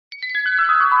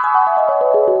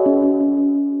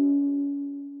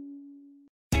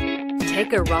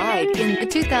Take a ride in the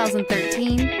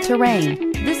 2013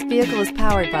 Terrain. This vehicle is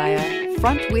powered by a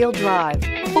front-wheel drive,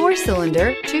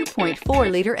 4-cylinder,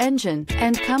 2.4-liter engine,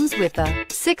 and comes with a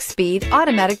 6-speed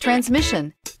automatic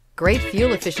transmission. Great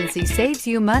fuel efficiency saves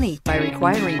you money by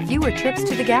requiring fewer trips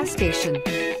to the gas station.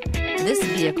 This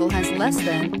vehicle has less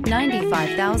than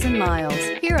 95,000 miles.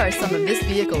 Here are some of this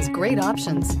vehicle's great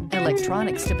options: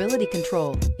 electronic stability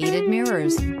control, heated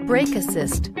mirrors, brake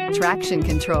assist, traction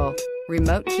control,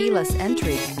 remote keyless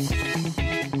entry.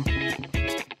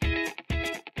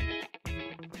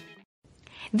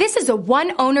 This is a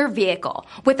one-owner vehicle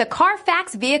with a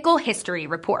Carfax Vehicle History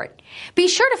Report. Be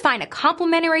sure to find a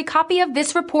complimentary copy of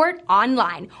this report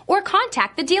online or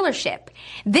contact the dealership.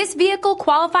 This vehicle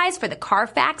qualifies for the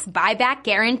Carfax Buyback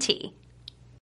Guarantee.